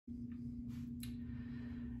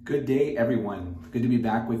Good day, everyone. Good to be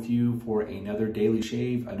back with you for another daily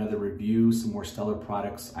shave, another review, some more stellar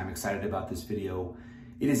products. I'm excited about this video.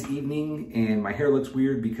 It is evening and my hair looks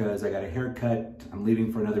weird because I got a haircut. I'm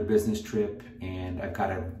leaving for another business trip and I've got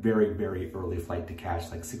a very, very early flight to catch,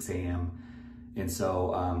 like 6 a.m. And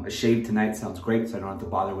so a shave tonight sounds great, so I don't have to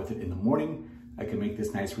bother with it in the morning. I can make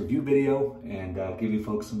this nice review video and give you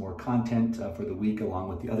folks some more content for the week, along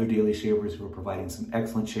with the other daily shavers who are providing some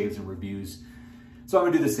excellent shaves and reviews. So I'm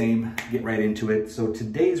gonna do the same, get right into it. So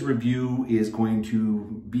today's review is going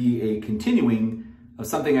to be a continuing of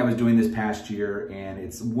something I was doing this past year, and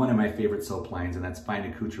it's one of my favorite soap lines, and that's fine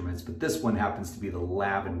accoutrements, but this one happens to be the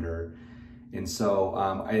Lavender. And so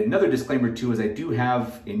another disclaimer too is I do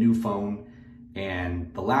have a new phone,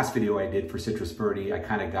 and the last video I did for Citrus Verde, I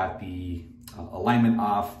kind of got the alignment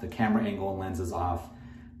off, the camera angle and lenses off.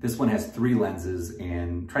 This one has 3 lenses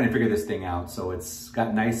and trying to figure this thing out. So it's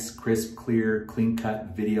got nice, crisp, clear, clean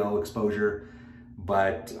cut video exposure,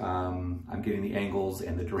 but I'm getting the angles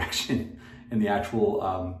and the direction and the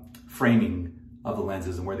actual framing of the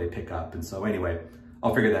lenses and where they pick up. And so anyway,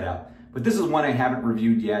 I'll figure that out. But this is one I haven't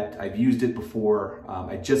reviewed yet. I've used it before.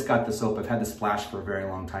 I just got the soap. I've had the splash for a very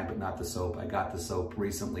long time, but not the soap. I got the soap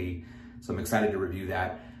recently, so I'm excited to review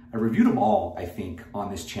that. I reviewed them all, I think,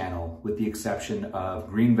 on this channel, with the exception of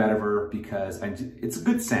Green Vetiver, because it's a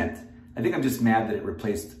good scent. I think I'm just mad that it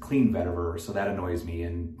replaced Clean Vetiver, so that annoys me,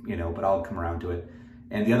 and but I'll come around to it.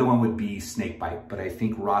 And the other one would be Snakebite, but I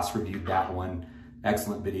think Ross reviewed that one.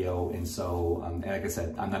 Excellent video, and so, and like I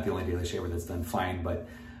said, I'm not the only daily shaver that's done Fine, but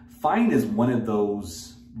Fine is one of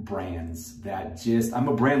those brands that I'm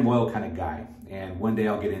a brand loyal kind of guy, and one day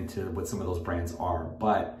I'll get into what some of those brands are,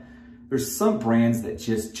 but there's some brands that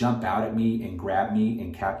just jump out at me and grab me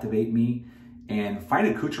and captivate me. And Fine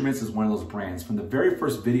Accoutrements is one of those brands. From the very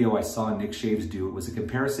first video I saw Nick Shaves do, it was a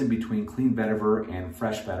comparison between Clean Vetiver and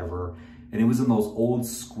Fresh Vetiver. And it was in those old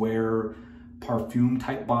square perfume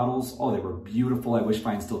type bottles. Oh, they were beautiful. I wish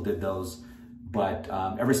Fine still did those. But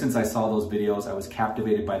ever since I saw those videos, I was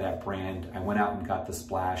captivated by that brand. I went out and got the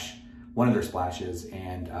splash, one of their splashes,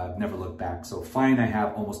 and never looked back. So Fine, I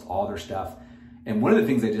have almost all their stuff. And one of the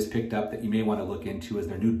things I just picked up that you may want to look into is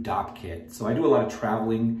their new DOP kit. So I do a lot of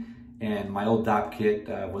traveling, and my old DOP kit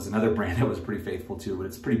was another brand I was pretty faithful to, but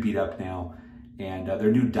it's pretty beat up now. And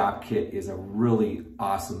their new DOP kit is a really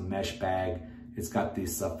awesome mesh bag. It's got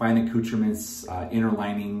these Fine Accoutrements inner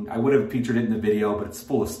lining. I would have featured it in the video, but it's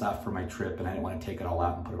full of stuff for my trip, and I didn't want to take it all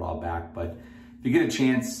out and put it all back. But if you get a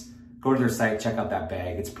chance, go to their site, check out that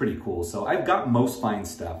bag. It's pretty cool. So I've got most Fine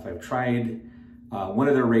stuff. I've tried one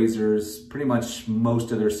of their razors, pretty much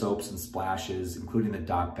most of their soaps and splashes, including the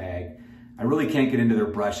DOP bag. I really can't get into their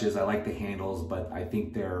brushes. I like the handles, but I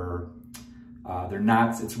think they're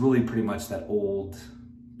knots. It's really pretty much that old,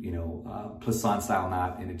 Plisson style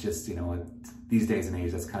knot, and it just, these days and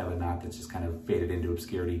age, that's kind of a knot that's just kind of faded into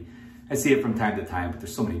obscurity. I see it from time to time, but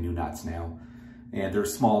there's so many new knots now, and they're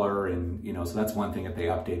smaller, and so that's one thing. If they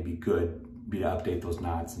update, be to update those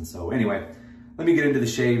knots. And so anyway, let me get into the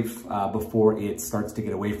shave before it starts to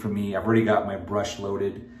get away from me. I've already got my brush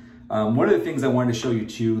loaded. One of the things I wanted to show you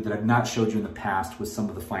too that I've not showed you in the past with some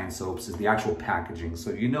of the Fine soaps is the actual packaging.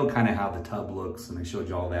 So you know kind of how the tub looks, and I showed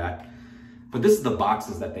you all that. But this is the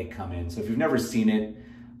boxes that they come in. So if you've never seen it,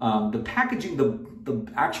 the packaging,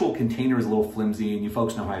 the actual container is a little flimsy, and you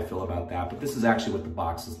folks know how I feel about that. But this is actually what the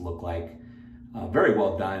boxes look like. Very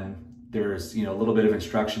well done. There's, a little bit of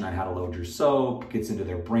instruction on how to load your soap, gets into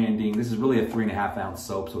their branding. This is really a 3.5 ounce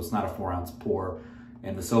soap, so it's not a 4 ounce pour.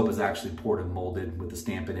 And the soap is actually poured and molded with the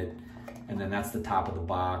stamp in it. And then that's the top of the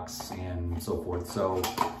box and so forth. So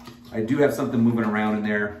I do have something moving around in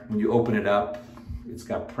there. When you open it up, it's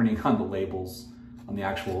got printing on the labels, on the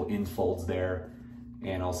actual infolds there,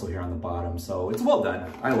 and also here on the bottom. So it's well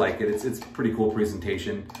done. I like it. It's a pretty cool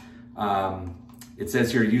presentation. It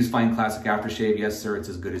says here, use Fine Classic Aftershave. Yes, sir, it's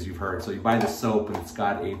as good as you've heard. So you buy the soap, and it's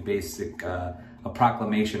got a basic, a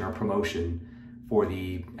proclamation or promotion for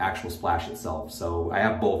the actual splash itself. So I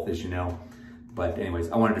have both, as you know. But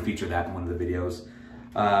anyways, I wanted to feature that in one of the videos.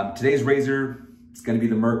 Today's razor, it's gonna be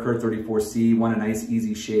the Merkur 34C. Want a nice,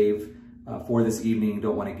 easy shave for this evening.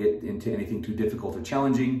 Don't wanna get into anything too difficult or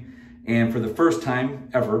challenging. And for the first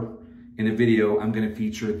time ever, in a video, I'm gonna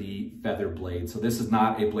feature the feather blade. So this is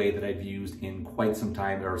not a blade that I've used in quite some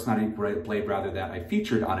time, or it's not a blade rather that I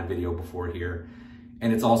featured on a video before here.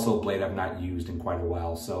 And it's also a blade I've not used in quite a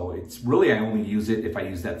while. So it's really, I only use it if I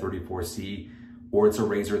use that 34C, or it's a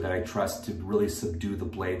razor that I trust to really subdue the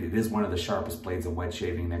blade. It is one of the sharpest blades of wet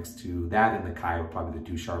shaving. Next to that and the Kai are probably the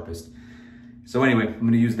 2 sharpest. So anyway, I'm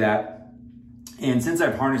gonna use that. And since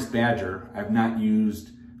I've harnessed Badger, I've not used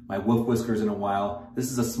my wolf whiskers in a while.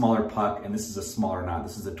 This is a smaller puck and this is a smaller knot.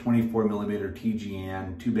 This is a 24mm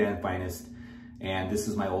TGN 2-band finest, and this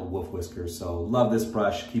is my old wolf whiskers. So love this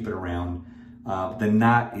brush, keep it around. The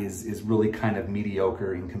knot is really kind of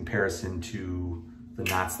mediocre in comparison to the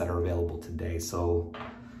knots that are available today. So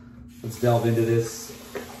let's delve into this.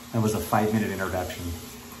 That was a 5-minute introduction.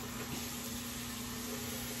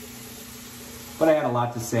 But I had a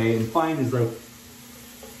lot to say, and Fine is like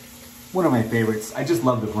one of my favorites. I just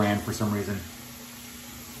love the brand for some reason.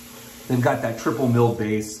 They've got that triple mill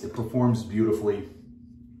base. It performs beautifully.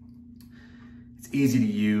 It's easy to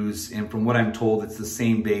use, and from what I'm told, it's the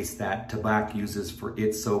same base that Tabac uses for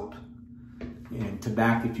its soap. And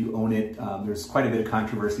Tabac, if you own it, there's quite a bit of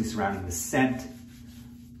controversy surrounding the scent,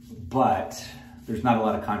 but there's not a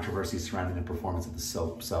lot of controversy surrounding the performance of the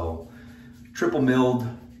soap. So triple milled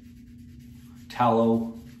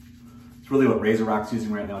tallow. It's really what Razor Rock's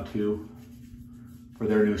using right now too for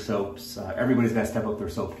their new soaps. Everybody's got to step up their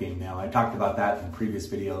soap game now. I talked about that in previous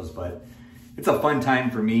videos, but it's a fun time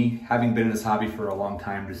for me, having been in this hobby for a long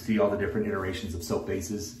time, to see all the different iterations of soap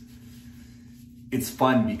bases. It's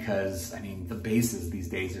fun because, I mean, the bases these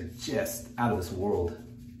days are just out of this world.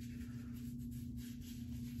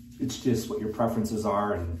 It's just what your preferences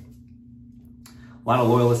are, and a lot of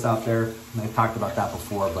loyalists out there, and I've talked about that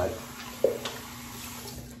before, but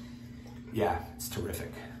yeah, it's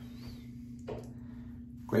terrific.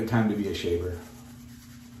 Great time to be a shaver.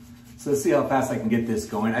 So let's see how fast I can get this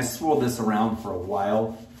going. I swirled this around for a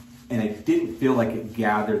while, and I didn't feel like it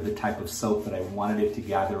gathered the type of soap that I wanted it to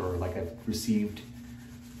gather, or like I've received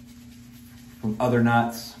from other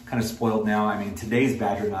knots. Kind of spoiled now. I mean, today's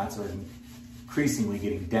Badger knots are increasingly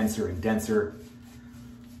getting denser and denser.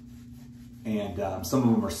 And some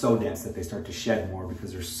of them are so dense that they start to shed more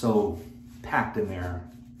because they're so packed in there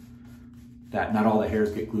that not all the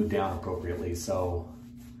hairs get glued down appropriately. So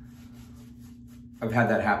I've had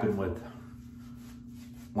that happen with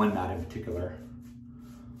one knot in particular.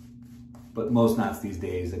 But most knots these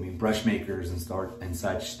days, I mean, brush makers and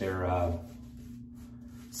such, their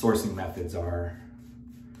sourcing methods are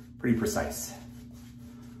pretty precise.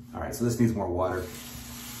 All right, so this needs more water.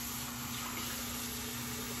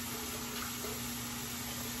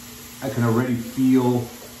 I can already feel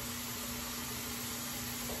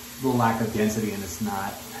the lack of density in this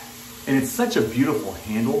knot. And it's such a beautiful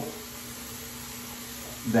handle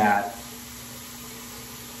that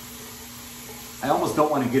I almost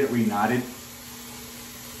don't want to get it reknotted.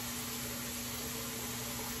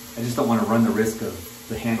 I just don't want to run the risk of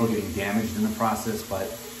the handle getting damaged in the process,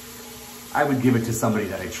 but I would give it to somebody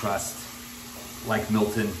that I trust, like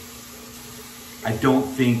Milton. I don't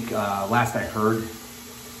think, last I heard,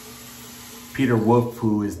 Peter Wolf,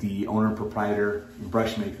 who is the owner, proprietor, and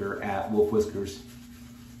brush maker at Wolf Whiskers,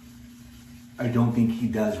 I don't think he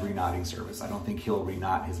does reknotting service. I don't think he'll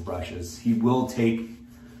reknot his brushes. He will take,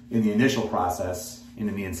 in the initial process, and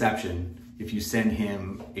in the inception, if you send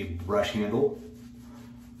him a brush handle,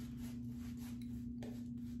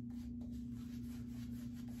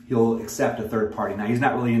 he'll accept a third party. Now, he's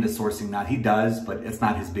not really into sourcing knot. He does, but it's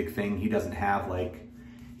not his big thing. He doesn't have, like,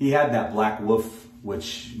 he had that Black Wolf,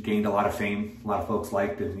 which gained a lot of fame, a lot of folks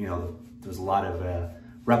liked, and you know, there's a lot of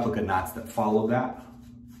replica knots that follow that.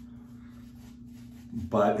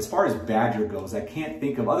 But as far as Badger goes, I can't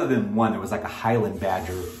think of, other than one, there was like a Highland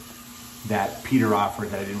Badger that Peter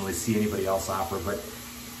offered that I didn't really see anybody else offer, but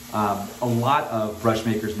a lot of brush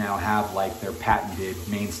makers now have like their patented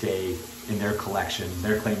mainstay in their collection,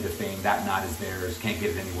 their claim to fame. That knot is theirs, can't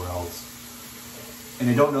get it anywhere else. And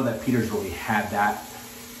I don't know that Peter's really had that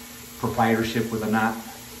proprietorship with a knot.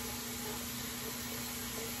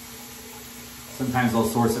 Sometimes they'll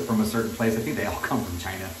source it from a certain place. I think they all come from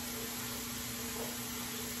China.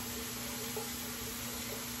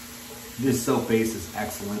 This soap base is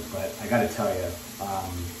excellent, but I gotta tell you,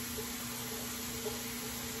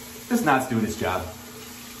 this knot's doing its job.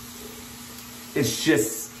 It's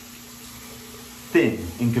just thin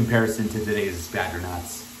in comparison to today's Badger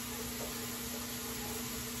knots.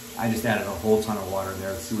 I just added a whole ton of water in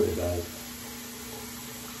there. Let's see what it does.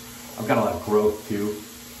 I've got a lot of growth too,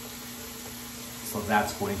 so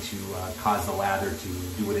that's going to cause the lather to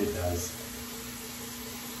do what it does.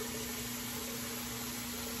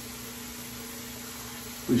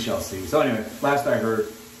 We shall see. So anyway, last I heard,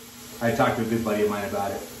 I talked to a good buddy of mine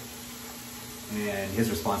about it, and his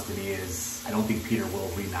response to me is, I don't think Peter will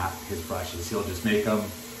reknot his brushes. He'll just make them,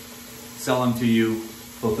 sell them to you,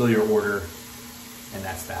 fulfill your order, and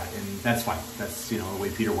that's that. And that's fine. That's, you know, the way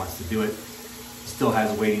Peter wants to do it. Still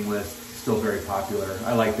has a waiting list, still very popular.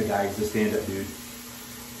 I like the guy, he's a stand-up dude.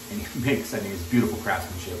 And he makes, I mean, it's beautiful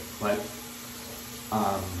craftsmanship. But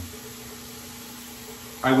I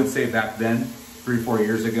would say back then, 3 or 4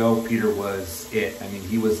 years ago, Peter was it. I mean,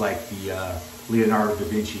 he was like the Leonardo da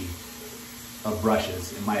Vinci of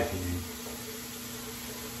brushes, in my opinion.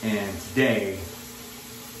 And today,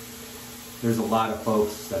 there's a lot of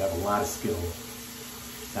folks that have a lot of skill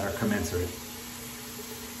that are commensurate.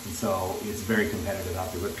 And so it's very competitive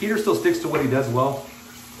out there. But Peter still sticks to what he does well.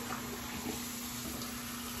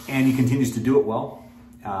 And he continues to do it well.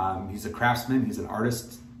 He's a craftsman, he's an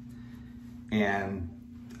artist. And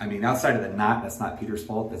I mean, outside of the knot, that's not Peter's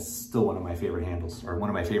fault. That's still one of my favorite handles, or one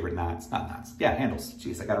of my favorite knots. Not knots, yeah, handles.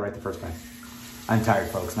 Jeez, I got it right the first time. I'm tired,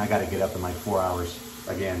 folks, and I gotta get up in like 4 hours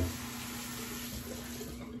again.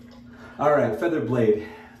 All right, feather blade.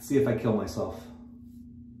 Let's see if I kill myself.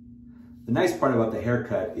 The nice part about the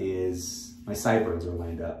haircut is my sideburns are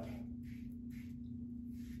lined up.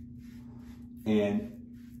 And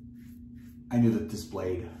I knew that this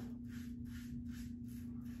blade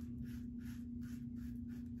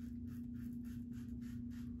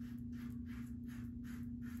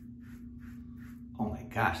oh my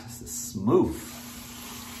gosh, this is smooth.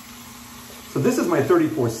 So this is my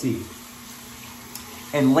 34C.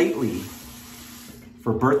 And lately,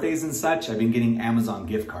 for birthdays and such, I've been getting Amazon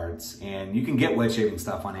gift cards. And you can get wet shaving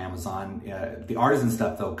stuff on Amazon. The artisan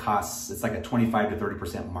stuff though costs, it's like a 25 to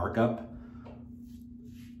 30% markup.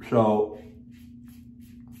 So,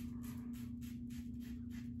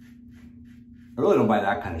 I really don't buy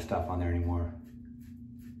that kind of stuff on there anymore.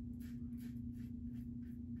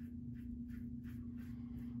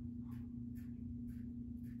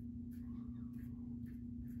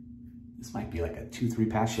 This might be like a 2-3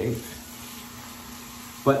 pass shave.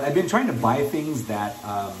 But I've been trying to buy things that,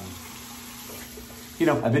 you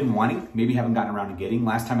know, I've been wanting, maybe haven't gotten around to getting.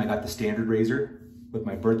 Last time I got the standard razor with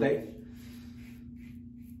my birthday.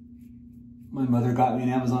 My mother got me an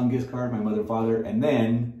Amazon gift card, my mother and father, and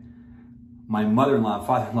then my mother-in-law and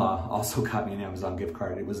father-in-law also got me an Amazon gift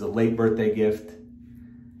card. It was a late birthday gift.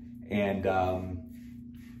 And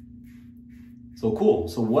so cool.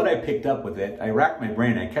 So what I picked up with it, I racked my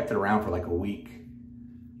brain. I kept it around for like a week.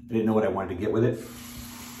 I didn't know what I wanted to get with it.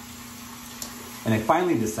 And I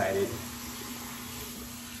finally decided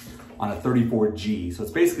on a 34G. So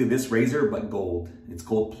it's basically this razor, but gold. It's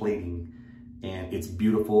gold plating and it's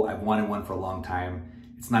beautiful. I've wanted one for a long time.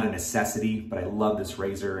 It's not a necessity, but I love this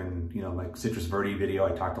razor. And you know, my Citrus Verde video,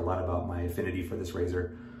 I talked a lot about my affinity for this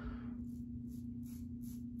razor.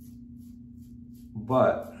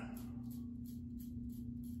 But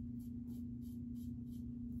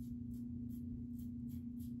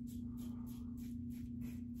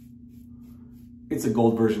it's a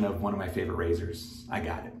gold version of one of my favorite razors. I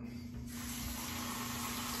got it.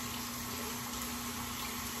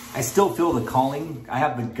 I still feel the calling. I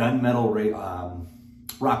have the gunmetal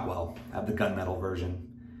Rockwell. I have the gunmetal version.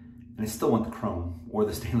 And I still want the chrome or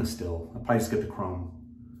the stainless steel. I'll probably just get the chrome.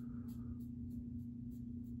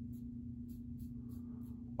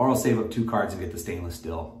 Or I'll save up 2 cards and get the stainless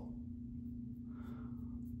steel.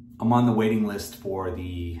 I'm on the waiting list for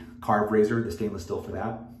the carved razor, the stainless steel for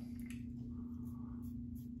that.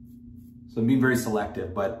 So I'm being very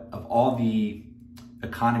selective, but of all the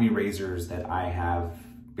economy razors that I have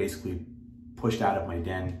basically pushed out of my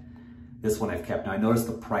den, this one I've kept. Now I noticed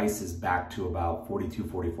the price is back to about $42,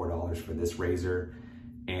 $44 for this razor,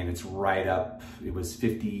 and it's right up, it was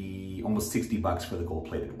 50, almost 60 bucks for the gold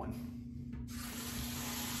plated one.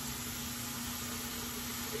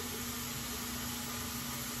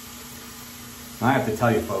 Now I have to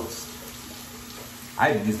tell you folks, I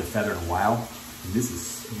haven't used a feather in a while, and this is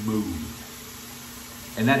smooth.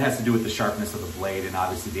 And that has to do with the sharpness of the blade, and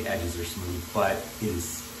obviously the edges are smooth, but it is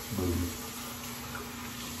smooth.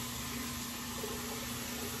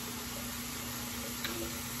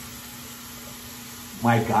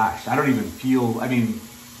 My gosh, I don't even feel, I mean,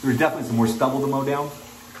 there's definitely some more stubble to mow down,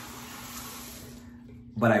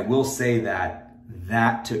 but I will say that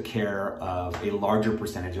that took care of a larger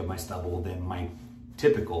percentage of my stubble than my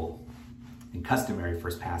typical and customary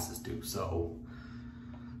first passes do. So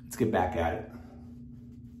let's get back at it.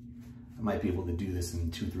 I might be able to do this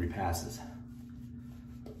in 2-3 passes.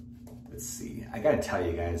 Let's see. I gotta tell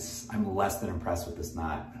you guys, I'm less than impressed with this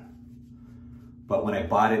knot. But when I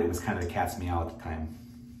bought it, it was kind of the cat's meow at the time.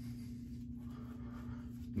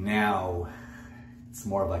 Now, it's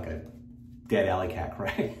more of like a dead alley cat,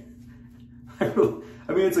 right?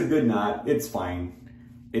 I mean, it's a good knot. It's fine.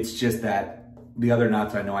 It's just that the other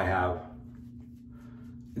knots I know I have,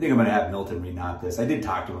 I think I'm gonna have Milton re-knot this. I did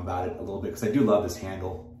talk to him about it a little bit because I do love this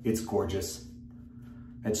handle. It's gorgeous.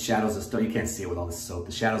 It's Shadows of Stone. You can't see it with all this soap.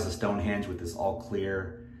 The Shadows of Stonehenge with this all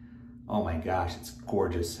clear. Oh my gosh, it's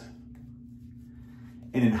gorgeous.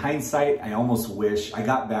 And in hindsight, I almost wish I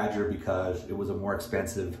got Badger because it was a more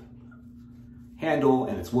expensive handle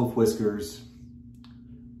and it's wolf whiskers.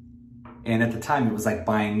 And at the time it was like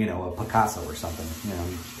buying, you know, a Picasso or something, you know,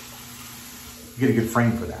 you get a good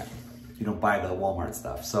frame for that. You don't buy the Walmart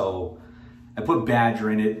stuff. So I put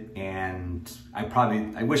Badger in it, and I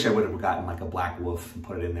wish I would have gotten like a black wolf and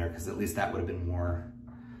put it in there, because at least that would have been more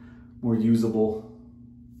usable.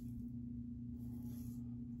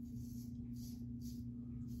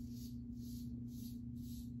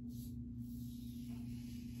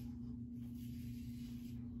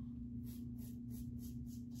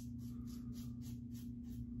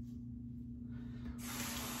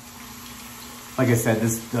 Like I said,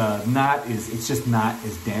 this knot it's just not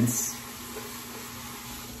as dense.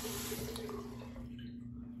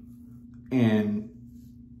 And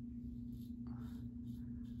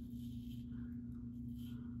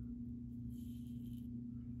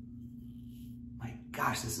my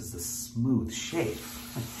gosh, this is a smooth shave.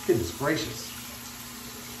 My goodness gracious.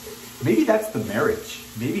 Maybe that's the marriage.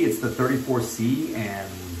 Maybe it's the 34C and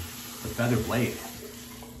the feather blade.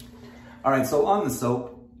 All right, so on the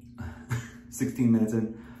soap, 16 minutes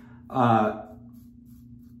in.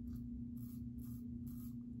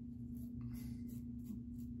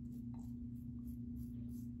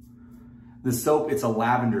 The soap, it's a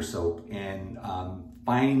lavender soap, and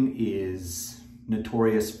Fine is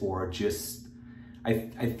notorious for just, I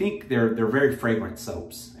think they're very fragrant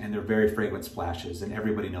soaps, and they're very fragrant splashes, and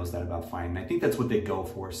everybody knows that about Fine. And I think that's what they go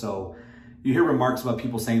for. So you hear remarks about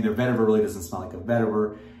people saying their vetiver really doesn't smell like a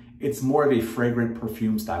vetiver. It's more of a fragrant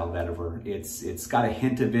perfume style vetiver. It's got a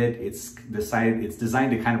hint of it. It's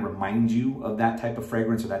designed to kind of remind you of that type of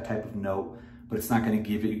fragrance or that type of note, but it's not going to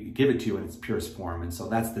give it to you in its purest form. And so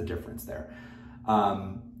that's the difference there.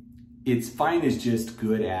 It's Fine is just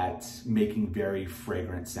good at making very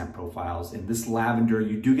fragrant scent profiles. And this lavender,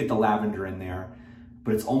 you do get the lavender in there,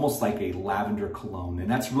 but it's almost like a lavender cologne. And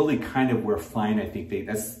that's really kind of where Fine, I think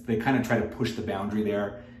they kind of try to push the boundary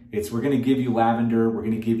there. We're going to give you lavender, we're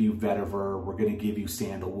going to give you vetiver, we're going to give you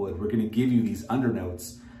sandalwood, we're going to give you these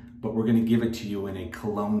undernotes, but we're going to give it to you in a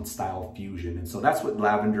cologne style fusion. And so that's what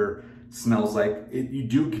lavender smells like. You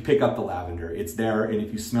do pick up the lavender. It's there, and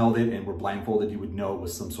if you smelled it and were blindfolded, you would know it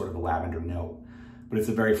was some sort of a lavender note. But it's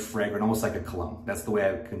a very fragrant, almost like a cologne. That's the way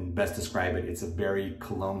I can best describe it. It's a very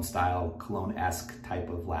cologne style, cologne-esque type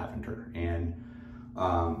of lavender. And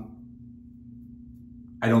I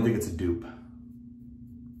don't think it's a dupe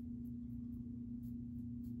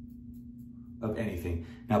of anything.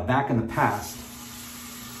 Now, back in the past,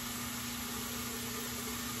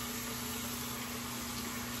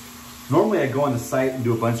 normally I go on the site and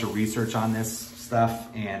do a bunch of research on this stuff,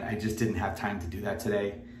 and I just didn't have time to do that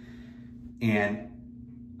today. And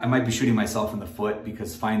I might be shooting myself in the foot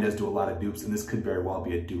because Fine does do a lot of dupes, and this could very well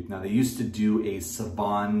be a dupe. Now, they used to do a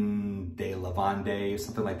Savon de Lavender,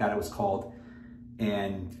 something like that it was called,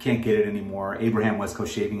 and can't get it anymore. Abraham West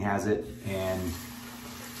Coast Shaving has it, and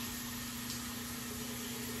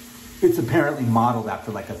it's apparently modeled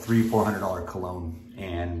after like a $300-400 cologne,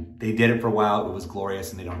 and they did it for a while. It was glorious,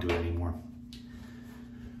 and they don't do it anymore.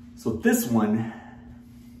 So this one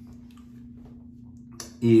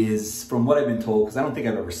is, from what I've been told, because I don't think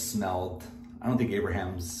I've ever smelled, I don't think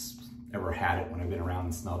Abraham's ever had it when I've been around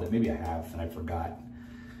and smelled it. Maybe I have, and I forgot.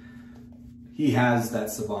 He has that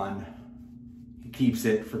Savon. He keeps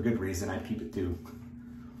it for good reason. I keep it too.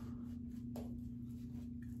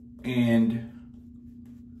 And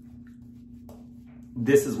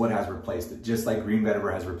this is what has replaced it. Just like green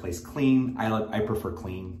vetiver has replaced clean. I prefer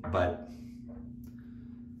clean, but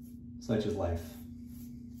such is life.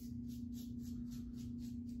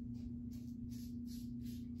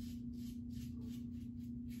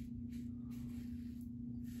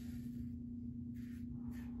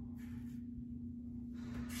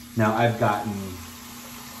 Now, I've gotten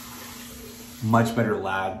much better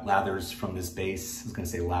lathers from this base. I was gonna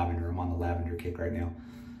say lavender. I'm on the lavender kick right now.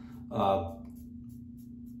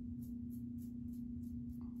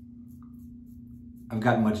 I've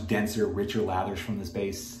gotten much denser, richer lathers from this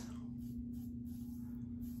base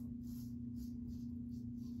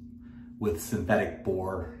with synthetic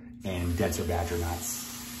boar and denser badger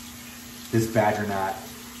knots. This badger knot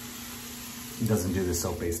doesn't do the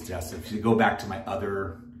soap base justice. If you go back to my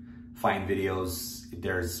other Fine videos,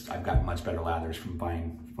 I've gotten much better lathers from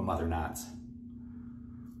Fine, from other knots.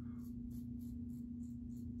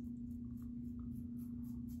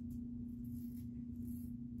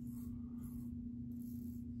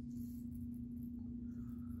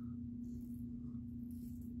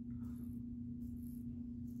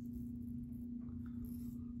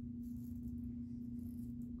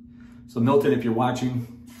 So Milton, if you're watching,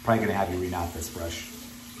 probably gonna have you remount this brush.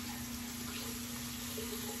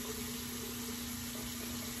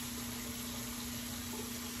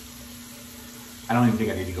 I don't even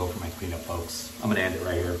think I need to go for my cleanup, folks. I'm gonna end it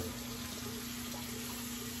right here.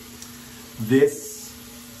 This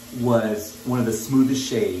was one of the smoothest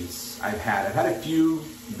shaves I've had. I've had a few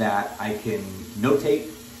that I can notate,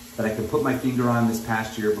 that I can put my finger on this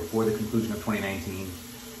past year before the conclusion of 2019.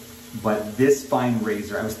 But this fine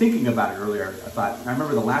razor, I was thinking about it earlier. I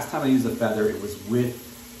remember the last time I used a feather, it was with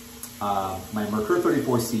my Merkur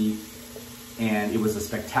 34C, and it was a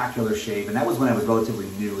spectacular shave. And that was when I was relatively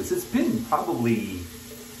new. It's been probably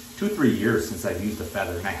 2-3 years since I've used a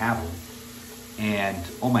feather, and I have them. And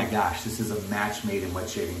oh my gosh, this is a match made in wet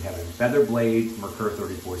shaving heaven. Feather blade, Merkur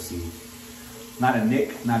 34C. Not a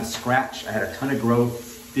nick, not a scratch. I had a ton of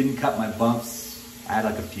growth, didn't cut my bumps. I had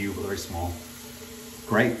like a few, but very small.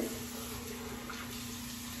 Great.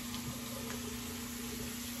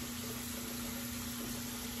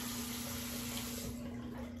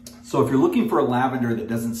 So if you're looking for a lavender that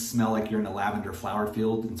doesn't smell like you're in a lavender flower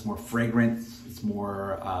field, it's more fragrant, it's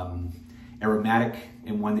more aromatic,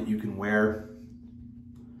 and one that you can wear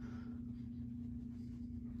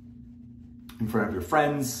in front of your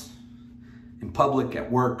friends, in public, at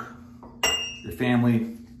work, your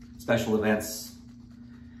family, special events.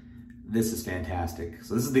 This is fantastic.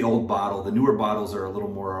 So this is the old bottle. The newer bottles are a little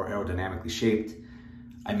more aerodynamically shaped.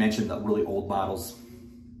 I mentioned the really old bottles,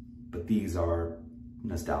 but these are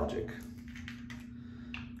nostalgic.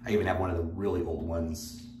 I even have one of the really old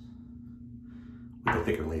ones with the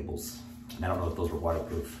thicker labels. And I don't know if those were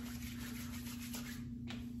waterproof.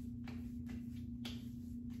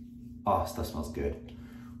 Oh, stuff smells good.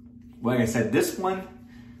 Like I said, this one,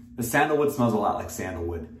 the sandalwood smells a lot like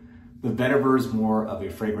sandalwood. The vetiver is more of a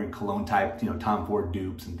fragrant cologne type, you know, Tom Ford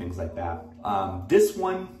dupes and things like that. This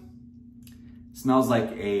one smells like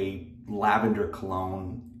a lavender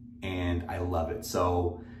cologne, and I love it.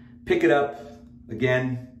 So pick it up.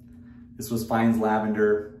 Again, this was Fine's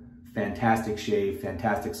Lavender. Fantastic shave,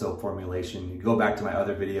 fantastic soap formulation. You go back to my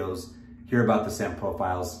other videos, hear about the scent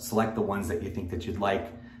profiles, select the ones that you think that you'd like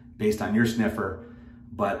based on your sniffer.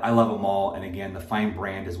 But I love them all. And again, the Fine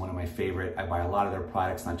brand is one of my favorite. I buy a lot of their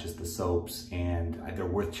products, not just the soaps, and they're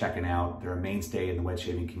worth checking out. They're a mainstay in the wet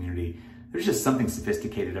shaving community. There's just something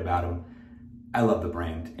sophisticated about them. I love the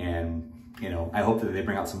brand, and you know, I hope that they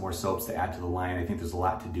bring out some more soaps to add to the line. I think there's a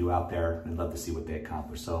lot to do out there. I'd love to see what they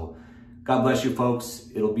accomplish. So God bless you, folks.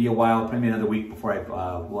 It'll be a while, probably another week before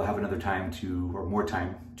we'll have another time or more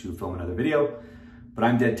time to film another video. But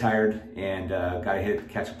I'm dead tired and gotta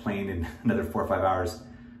catch a plane in another 4 or 5 hours.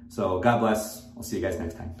 So God bless. I'll see you guys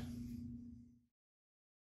next time.